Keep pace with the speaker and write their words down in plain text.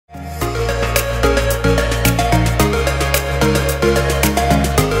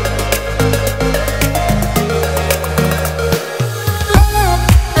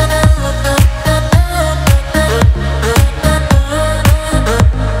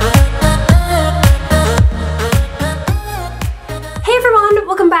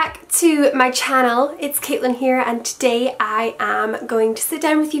to my channel. It's Kaitlin here, and today I am going to sit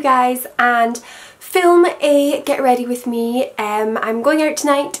down with you guys and film a get ready with me. I'm going out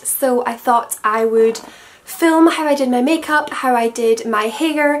tonight, so I thought I would film how I did my makeup, how I did my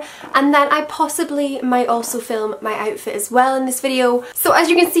hair, and then I possibly might also film my outfit as well in this video. So as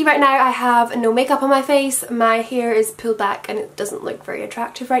you can see right now, I have no makeup on my face, my hair is pulled back and it doesn't look very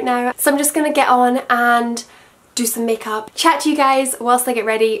attractive right now. So I'm just gonna get on and do some makeup, chat to you guys whilst I get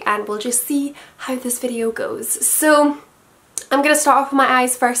ready, and we'll just see how this video goes. So I'm going to start off with my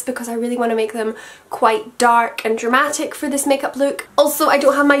eyes first because I really want to make them quite dark and dramatic for this makeup look. Also, I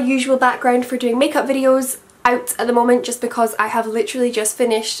don't have my usual background for doing makeup videos out at the moment just because I have literally just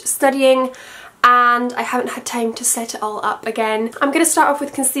finished studying and I haven't had time to set it all up again. I'm going to start off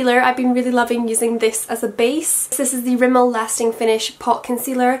with concealer. I've been really loving using this as a base. This is the Rimmel Lasting Finish Pot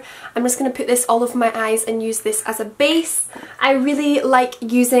Concealer. I'm just going to put this all over my eyes and use this as a base. I really like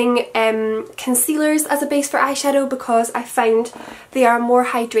using concealers as a base for eyeshadow because I find they are more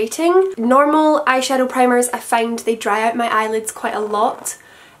hydrating. Normal eyeshadow primers, I find they dry out my eyelids quite a lot,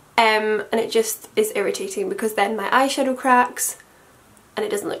 and it just is irritating because then my eyeshadow cracks and it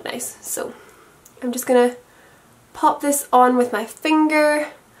doesn't look nice. So I'm just gonna pop this on with my finger.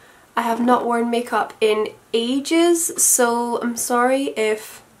 I have not worn makeup in ages, so I'm sorry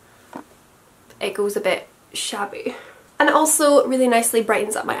if it goes a bit shabby. And it also really nicely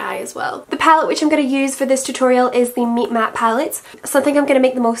brightens up my eye as well. The palette which I'm going to use for this tutorial is the Meet Matte palette. So I think I'm going to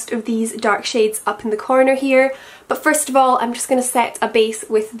make the most of these dark shades up in the corner here. But first of all, I'm just going to set a base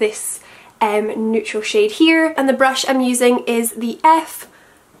with this neutral shade here. And the brush I'm using is the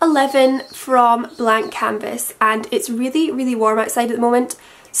F11 from Blank Canvas, and it's really warm outside at the moment,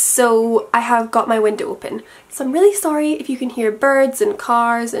 so I have got my window open. So I'm really sorry if you can hear birds and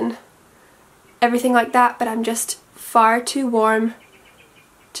cars and everything like that, but I'm just far too warm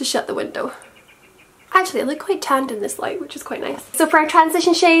to shut the window. Actually, I look quite tanned in this light, which is quite nice. So for our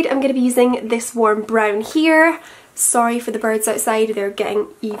transition shade, I'm going to be using this warm brown here. Sorry for the birds outside, they're getting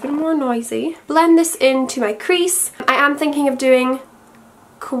even more noisy. Blend this into my crease. I am thinking of doing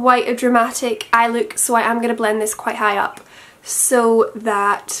quite a dramatic eye look, so I am going to blend this quite high up so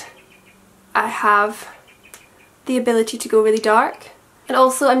that I have the ability to go really dark. And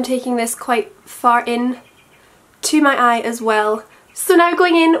also I'm taking this quite far in to my eye as well. So now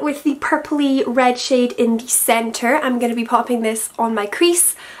going in with the purpley red shade in the centre, I'm going to be popping this on my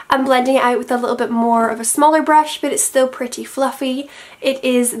crease and blending it out with a little bit more of a smaller brush, but it's still pretty fluffy. It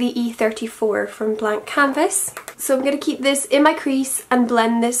is the E34 from Blank Canvas. So I'm going to keep this in my crease and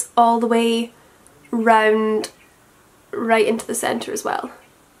blend this all the way round right into the centre as well.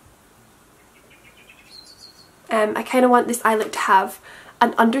 I kind of want this eye look to have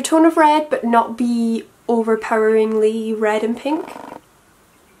an undertone of red but not be overpoweringly red and pink.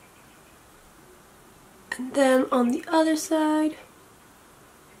 And then on the other side.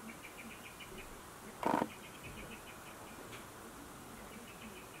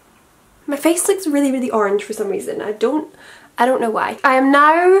 My face looks really orange for some reason. I don't know why. I am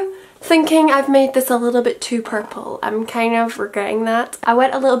now thinking I've made this a little bit too purple. I'm kind of regretting that. I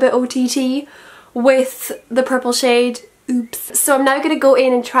went a little bit OTT with the purple shade. Oops. So I'm now going to go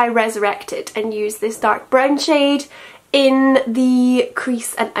in and try Resurrect It and use this dark brown shade in the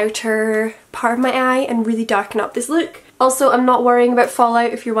crease and outer part of my eye and really darken up this look. Also, I'm not worrying about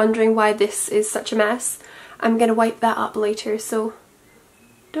fallout if you're wondering why this is such a mess. I'm going to wipe that up later, so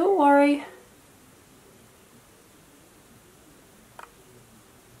don't worry.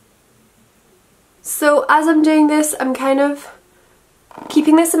 So as I'm doing this, I'm kind of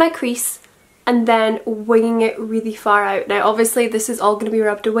keeping this in my crease and then winging it really far out. Now obviously this is all going to be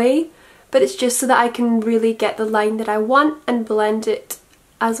rubbed away, but it's just so that I can really get the line that I want and blend it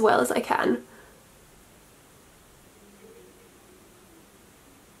as well as I can.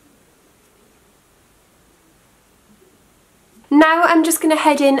 Now I'm just going to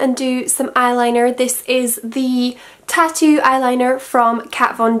head in and do some eyeliner. This is the Tattoo eyeliner from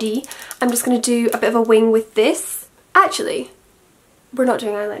Kat Von D. I'm just going to do a bit of a wing with this. Actually, we're not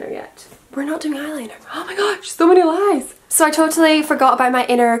doing eyeliner yet. We're not doing eyeliner. Oh my gosh, so many lies. So I totally forgot about my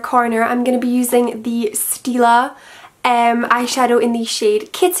inner corner. I'm going to be using the Stila eyeshadow in the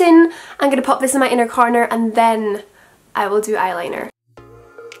shade Kitten. I'm going to pop this in my inner corner and then I will do eyeliner.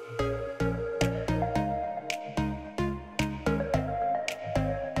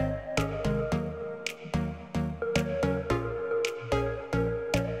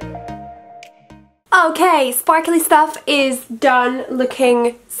 Okay, sparkly stuff is done,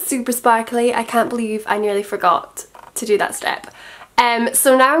 looking super sparkly. I can't believe I nearly forgot to do that step.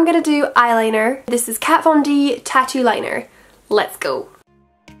 So now I'm going to do eyeliner. This is Kat Von D Tattoo Liner. Let's go.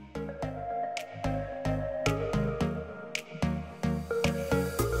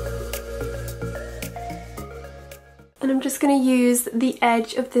 And I'm just going to use the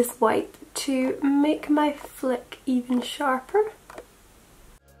edge of this white to make my flick even sharper.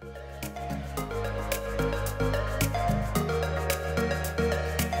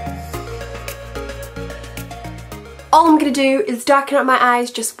 All I'm going to do is darken up my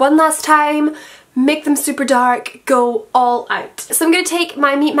eyes just one last time, make them super dark, go all out. So I'm going to take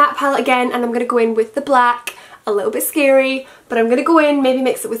my Meet Matte palette again and I'm going to go in with the black, a little bit scary, but I'm going to go in, maybe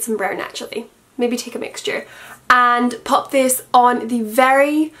mix it with some brown actually, maybe take a mixture, and pop this on the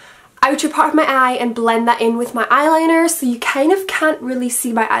very outer part of my eye and blend that in with my eyeliner so you kind of can't really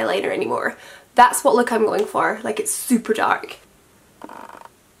see my eyeliner anymore. That's what look I'm going for, like it's super dark.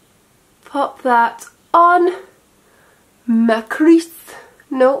 Pop that on my crease,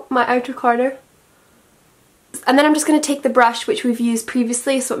 no, my outer corner. And then I'm just going to take the brush which we've used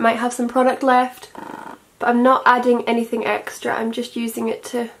previously, so it might have some product left, but I'm not adding anything extra, I'm just using it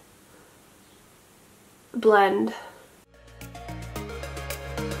to blend.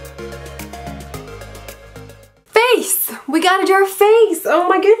 Face! We gotta do our face! Oh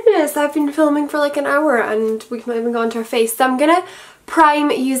my goodness, I've been filming for like an hour and we've not even gone to our face. So I'm gonna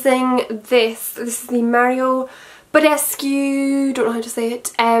prime using this. This is the Mario Badescu, don't know how to say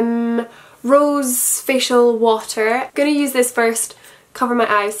it, Rose Facial Water. I'm gonna use this first, cover my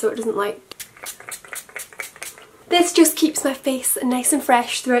eyes so it doesn't like... This just keeps my face nice and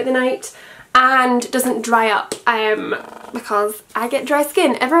fresh throughout the night and doesn't dry up because I get dry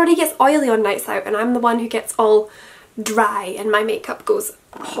skin. Everybody gets oily on nights out and I'm the one who gets all dry and my makeup goes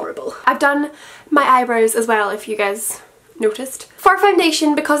horrible. I've done my eyebrows as well, if you guys noticed. For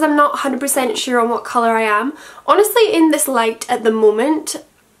foundation, because I'm not 100% sure on what colour I am, honestly in this light at the moment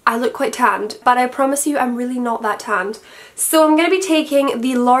I look quite tanned, but I promise you I'm really not that tanned. So I'm going to be taking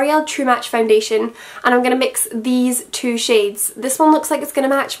the L'Oreal True Match foundation and I'm going to mix these two shades. This one looks like it's going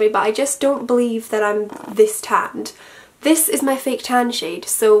to match me, but I just don't believe that I'm this tanned. This is my fake tan shade,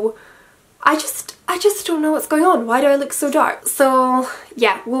 so I just don't know what's going on. Why do I look so dark? So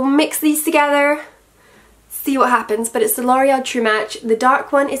yeah, we'll mix these together, see what happens, but it's the L'Oreal True Match. The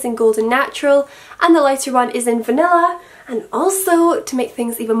dark one is in Golden Natural and the lighter one is in Vanilla. And also, to make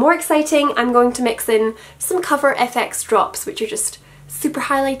things even more exciting, I'm going to mix in some Cover FX drops, which are just super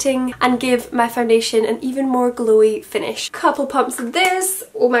highlighting and give my foundation an even more glowy finish. Couple pumps of this.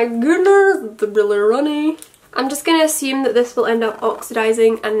 Oh my goodness, it's really runny. I'm just going to assume that this will end up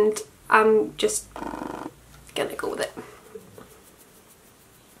oxidizing and I'm just gonna go with it.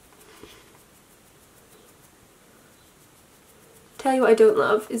 Tell you what I don't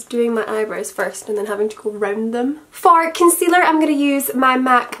love is doing my eyebrows first and then having to go round them. For concealer, I'm going to use my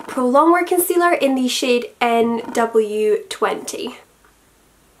MAC Pro Longwear Concealer in the shade NW20.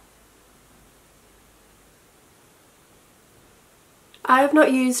 I have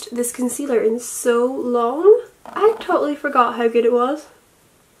not used this concealer in so long. I totally forgot how good it was.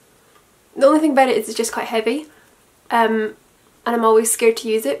 The only thing about it is it's just quite heavy. And I'm always scared to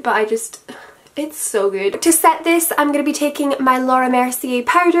use it, but it's so good. To set this, I'm going to be taking my Laura Mercier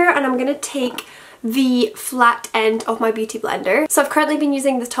powder and I'm going to take the flat end of my beauty blender. So I've currently been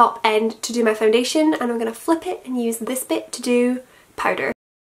using the top end to do my foundation and I'm going to flip it and use this bit to do powder.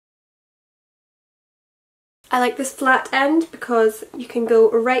 I like this flat end because you can go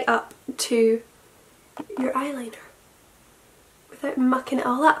right up to your eyeliner without mucking it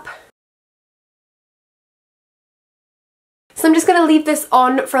all up. So I'm just going to leave this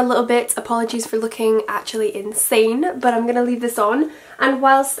on for a little bit. Apologies for looking actually insane, but I'm going to leave this on. And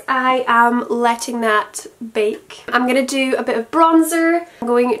whilst I am letting that bake, I'm going to do a bit of bronzer. I'm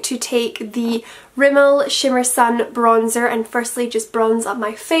going to take the Rimmel Shimmer Sun bronzer and firstly just bronze up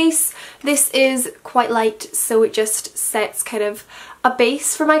my face. This is quite light, so it just sets kind of a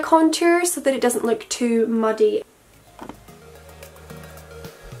base for my contour so that it doesn't look too muddy.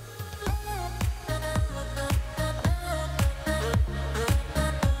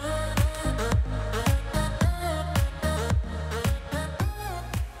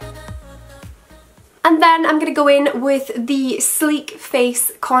 And then I'm going to go in with the Sleek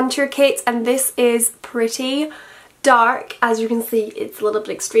Face Contour Kit, and this is pretty dark. As you can see, it's a little bit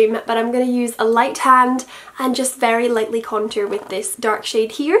extreme, but I'm going to use a light hand and just very lightly contour with this dark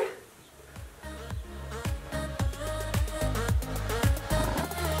shade here.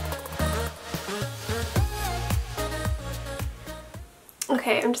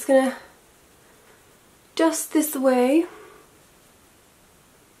 Okay, I'm just going to dust this away.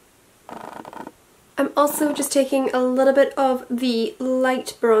 I'm also just taking a little bit of the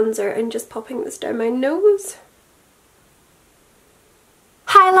light bronzer and just popping this down my nose.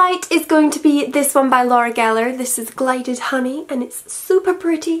 Highlight is going to be this one by Laura Geller. This is Glided Honey and it's super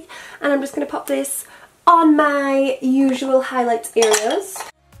pretty, and I'm just going to pop this on my usual highlight areas.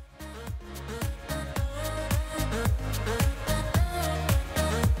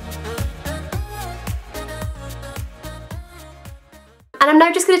 And I'm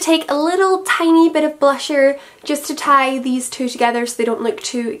now just going to take a little tiny bit of blusher just to tie these two together so they don't look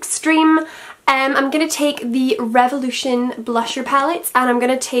too extreme. I'm going to take the Revolution blusher palette, and I'm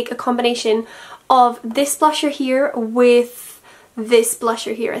going to take a combination of this blusher here with this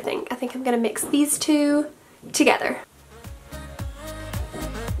blusher here, I think. I'm going to mix these two together.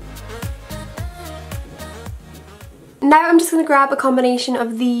 Now I'm just going to grab a combination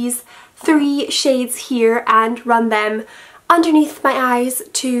of these three shades here and run them underneath my eyes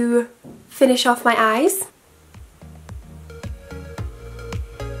to finish off my eyes.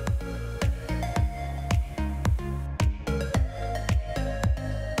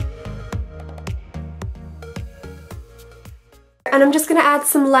 And I'm just going to add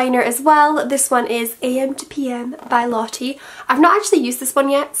some liner as well. This one is AM to PM by Lottie. I've not actually used this one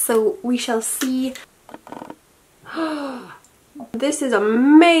yet, so we shall see. This is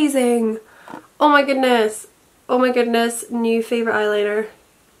amazing! Oh my goodness! Oh my goodness, new favourite eyeliner.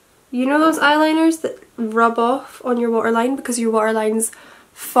 You know those eyeliners that rub off on your waterline because your waterline's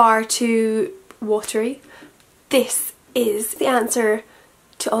far too watery? This is the answer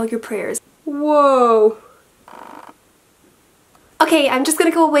to all your prayers. Whoa! Okay, I'm just going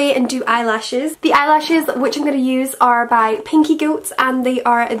to go away and do eyelashes. The eyelashes which I'm going to use are by Pinky Goats, and they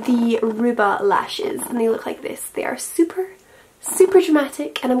are the Ruba lashes, and they look like this. They are super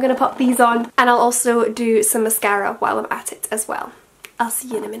dramatic, and I'm going to pop these on, and I'll also do some mascara while I'm at it as well. I'll see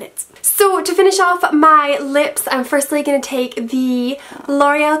you in a minute. So to finish off my lips, I'm firstly going to take the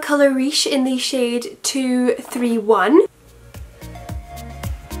L'Oreal Colour Riche in the shade 231.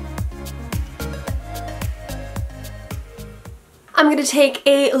 I'm going to take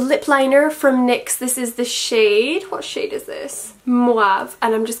a lip liner from NYX. This is the shade, what shade is this? Mauve.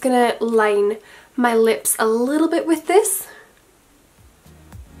 And I'm just going to line my lips a little bit with this.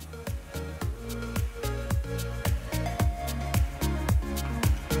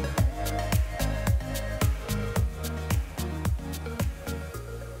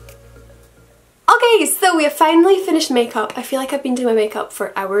 Okay, so we have finally finished makeup. I feel like I've been doing my makeup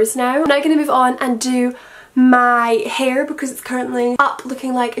for hours now. I'm now going to move on and do my hair because it's currently up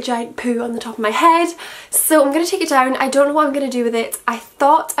looking like a giant poo on the top of my head. So I'm going to take it down. I don't know what I'm going to do with it. I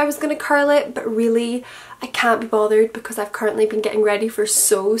thought I was going to curl it, but really I can't be bothered because I've currently been getting ready for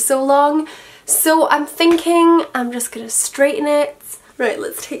so long. So I'm thinking I'm just going to straighten it. Right,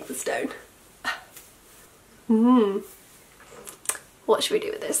 let's take this down. What should we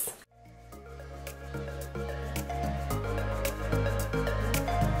do with this?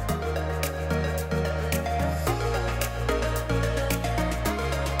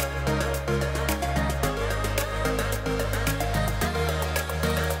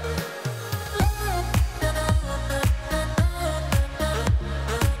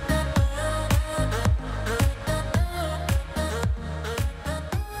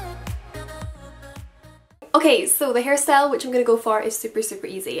 Okay, so the hairstyle which I'm going to go for is super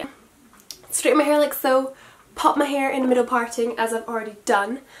easy. Straighten my hair like so, pop my hair in the middle parting as I've already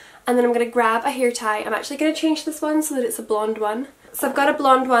done, and then I'm going to grab a hair tie. I'm actually going to change this one so that it's a blonde one. So I've got a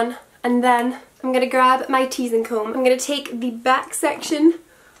blonde one, and then I'm going to grab my teasing comb. I'm going to take the back section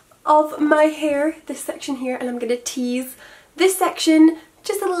of my hair, this section here, and I'm going to tease this section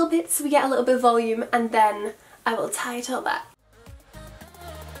just a little bit so we get a little bit of volume, and then I will tie it all back.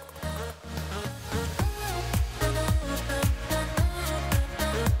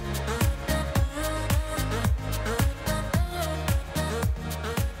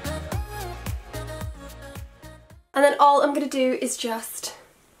 And then all I'm going to do is just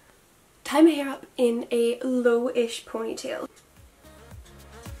tie my hair up in a low-ish ponytail.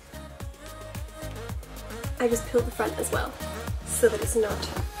 I just pull the front as well so that it's not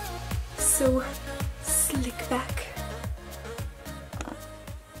so slick back.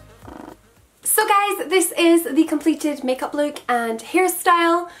 So guys, this is the completed makeup look and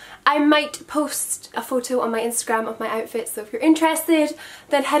hairstyle. I might post a photo on my Instagram of my outfit, so if you're interested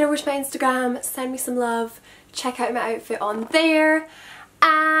then head over to my Instagram, send me some love, check out my outfit on there.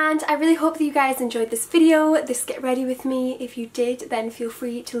 And I really hope that you guys enjoyed this video, this get ready with me. If you did, then feel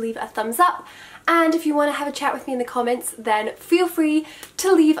free to leave a thumbs up, and if you want to have a chat with me in the comments then feel free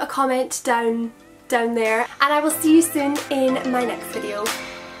to leave a comment down there, and I will see you soon in my next video.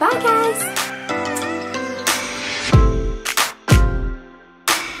 Bye guys!